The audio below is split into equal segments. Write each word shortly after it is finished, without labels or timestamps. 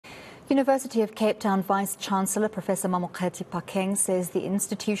University of Cape Town Vice-Chancellor Professor Mamokgethi Phakeng says the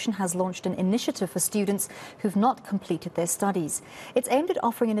institution has launched an initiative for students who've not completed their studies. It's aimed at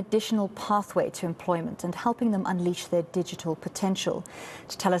offering an additional pathway to employment and helping them unleash their digital potential.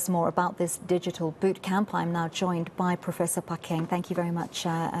 To tell us more about this digital boot camp, I'm now joined by Professor Phakeng. Thank you very much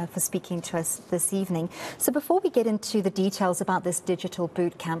for speaking to us this evening. So before we get into the details about this digital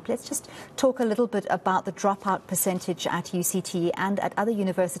boot camp, let's just talk a little bit about the dropout percentage at UCT and at other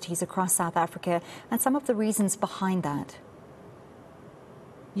universities across South Africa and some of the reasons behind that.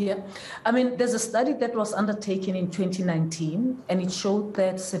 Yeah, I mean, there's a study that was undertaken in 2019, and it showed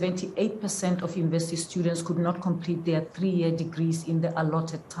that 78% of university students could not complete their 3-year degrees in the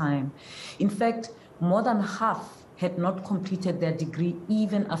allotted time. In fact, more than half had not completed their degree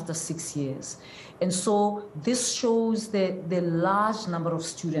even after 6 years. And so this shows the large number of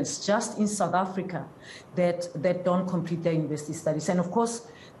students just in South Africa that don't complete their university studies. And of course,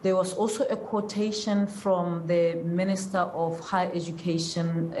 there was also a quotation from the Minister of Higher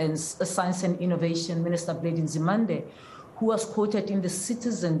Education and Science and Innovation, Minister Blade Nzimande, who was quoted in The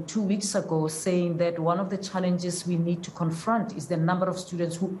Citizen 2 weeks ago saying that one of the challenges we need to confront is the number of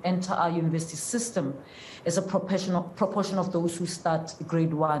students who enter our university system as a proportion of those who start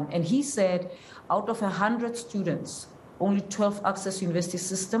grade 1. And he said, out of 100 students, only 12 access university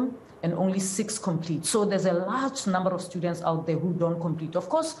system and only 6 complete. So there's a large number of students out there who don't complete. Of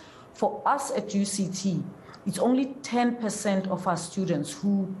course, for us at UCT, it's only 10% of our students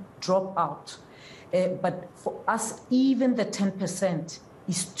who drop out. But for us, even the 10%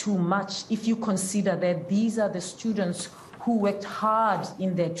 is too much if you consider that these are the students who worked hard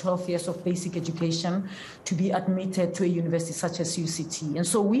in their 12 years of basic education to be admitted to a university such as UCT. And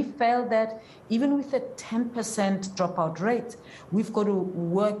so we felt that even with a 10% dropout rate, we've got to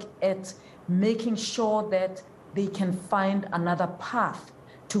work at making sure that they can find another path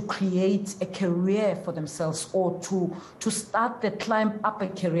to create a career for themselves or to start the climb up a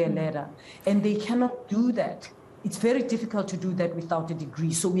career ladder. And they cannot do that. It's very difficult to do that without a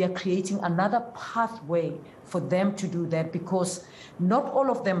degree. So we are creating another pathway for them to do that, because not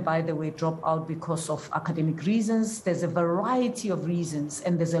all of them, by the way, drop out because of academic reasons. There's a variety of reasons,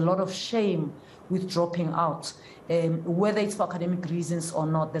 and there's a lot of shame with dropping out. Whether it's for academic reasons or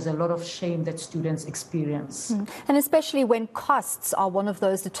not, there's a lot of shame that students experience. And especially when costs are one of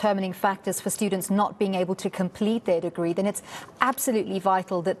those determining factors for students not being able to complete their degree, then it's absolutely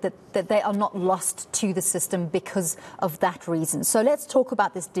vital that they are not lost to the system because of that reason. So let's talk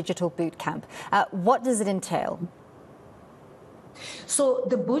about this digital boot camp. What does it entail? So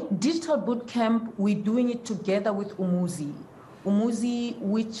the digital boot camp, we're doing it together with Umuzi. Umuzi,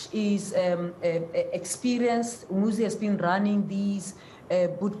 which is experienced, Umuzi has been running these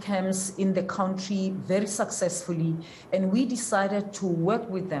boot camps in the country very successfully, and we decided to work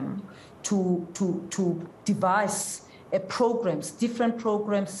with them to devise programs, different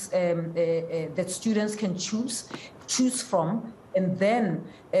programs that students can choose from, and then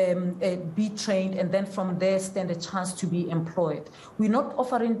be trained, and then from there stand a chance to be employed. We're not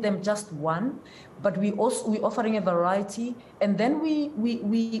offering them just one, but we're offering a variety, and then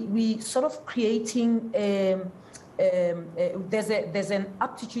we sort of creating there's an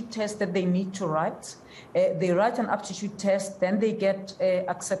aptitude test that they need to write. They write an aptitude test, then they get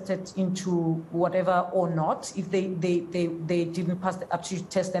accepted into whatever or not. If they didn't pass the aptitude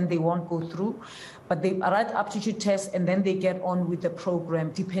test, then they won't go through. But they write aptitude test, and then they get on with the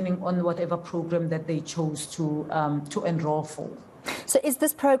program, depending on whatever program that they chose to enroll for. So is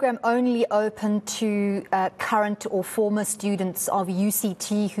this program only open to current or former students of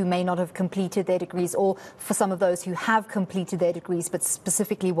UCT who may not have completed their degrees, or for some of those who have completed their degrees but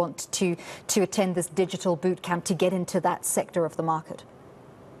specifically want to attend this digital boot camp to get into that sector of the market?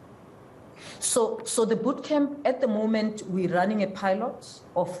 So the boot camp, at the moment, we're running a pilot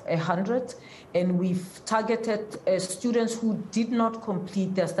of 100, and we've targeted students who did not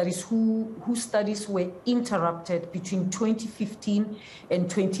complete their studies, whose studies were interrupted between 2015 and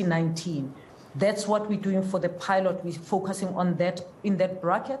 2019. That's what we're doing for the pilot. We're focusing on that in that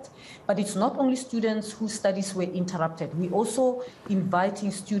bracket. But it's not only students whose studies were interrupted. We're also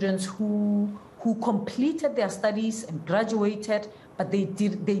inviting students who completed their studies and graduated, but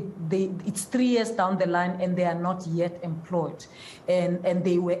it's 3 years down the line and they are not yet employed, and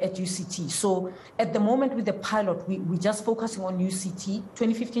they were at UCT. So at the moment with the pilot, we're just focusing on UCT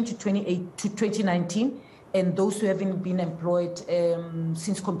 2015 to 2019, and those who haven't been employed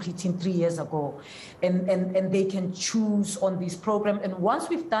since completing 3 years ago. And they can choose on this program. And once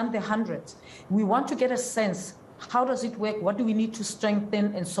we've done the 100, we want to get a sense How does it work? What do we need to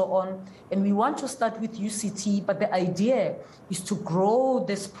strengthen, and so on? And we want to start with UCT, but the idea is to grow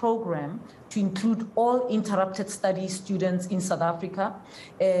this program to include all interrupted study students in South Africa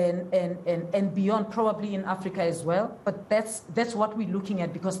and beyond, probably in Africa as well. But that's what we're looking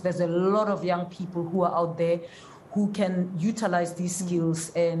at, because there's a lot of young people who are out there who can utilize these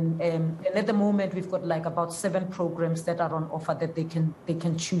skills. And at the moment, we've got like about 7 programs that are on offer that they can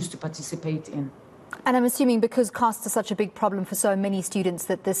choose to participate in. And I'm assuming because costs are such a big problem for so many students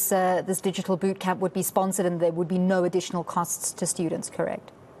that this digital boot camp would be sponsored and there would be no additional costs to students,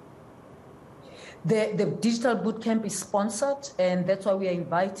 correct? The digital boot camp is sponsored, and that's why we are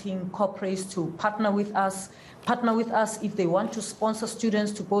inviting corporates to partner with us if they want to sponsor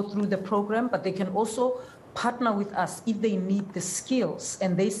students to go through the program, but they can also partner with us if they need the skills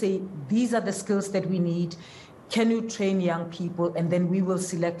and they say, these are the skills that we need. Can you train young people? And then we will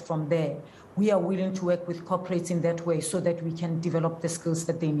select from there. We are willing to work with corporates in that way so that we can develop the skills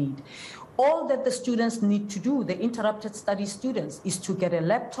that they need. All that the students need to do, the interrupted study students, is to get a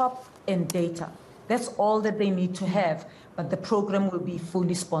laptop and data. That's all that they need to have, but the program will be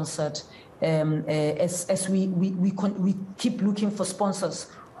fully sponsored as we keep looking for sponsors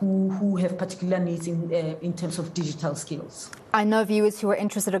who have particular needs in terms of digital skills. I know viewers who are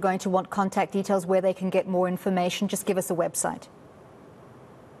interested are going to want contact details where they can get more information. Just give us a website.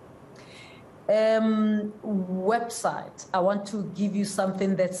 Website. I want to give you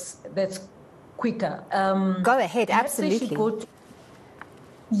something that's quicker. Go ahead, absolutely. Go to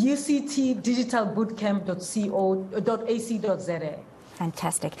uctdigitalbootcamp.ac.za.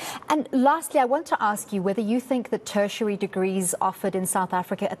 Fantastic. And lastly, I want to ask you whether you think that tertiary degrees offered in South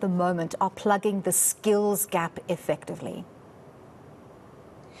Africa at the moment are plugging the skills gap effectively.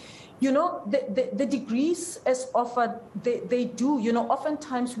 You know, the degrees as offered, they do. You know,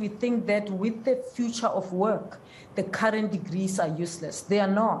 oftentimes we think that with the future of work, the current degrees are useless. They are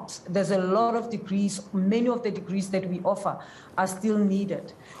not. There's a lot of degrees. Many of the degrees that we offer are still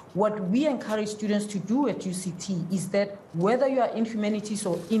needed. What we encourage students to do at UCT is that whether you are in humanities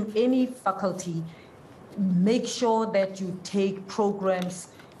or in any faculty, make sure that you take programs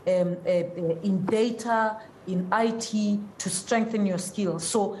in data, in IT to strengthen your skills.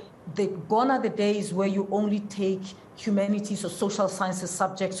 So gone are the days where you only take humanities or social sciences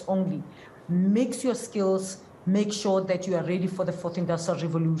subjects only. Mix your skills, make sure that you are ready for the 4th Industrial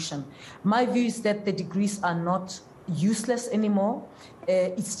Revolution. My view is that the degrees are not useless anymore.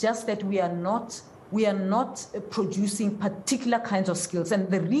 It's just that we are not producing particular kinds of skills. And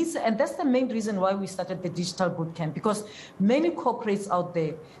that's the main reason why we started the digital bootcamp, because many corporates out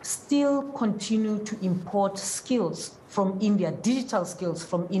there still continue to import skills from India, digital skills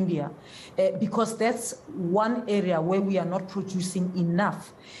from India, because that's one area where we are not producing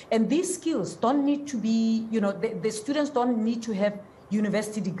enough. And these skills don't need to be, you know, the students don't need to have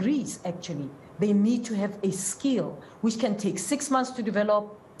university degrees, actually. They need to have a skill which can take 6 months to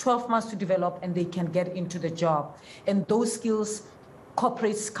develop, 12 months to develop, and they can get into the job. And those skills,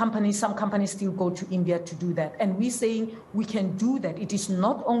 corporates, companies, some companies still go to India to do that. And we're saying we can do that. It is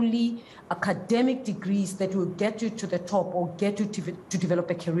not only academic degrees that will get you to the top or get you to develop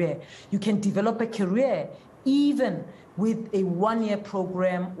a career. You can develop a career even with a 1-year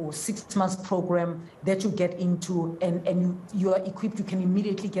program or 6 months program that you get into, and you are equipped, you can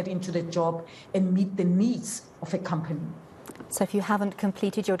immediately get into the job and meet the needs of a company. So if you haven't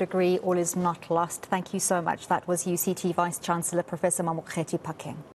completed your degree, all is not lost. Thank you so much. That was UCT Vice-Chancellor Professor Mamokgethi Phakeng.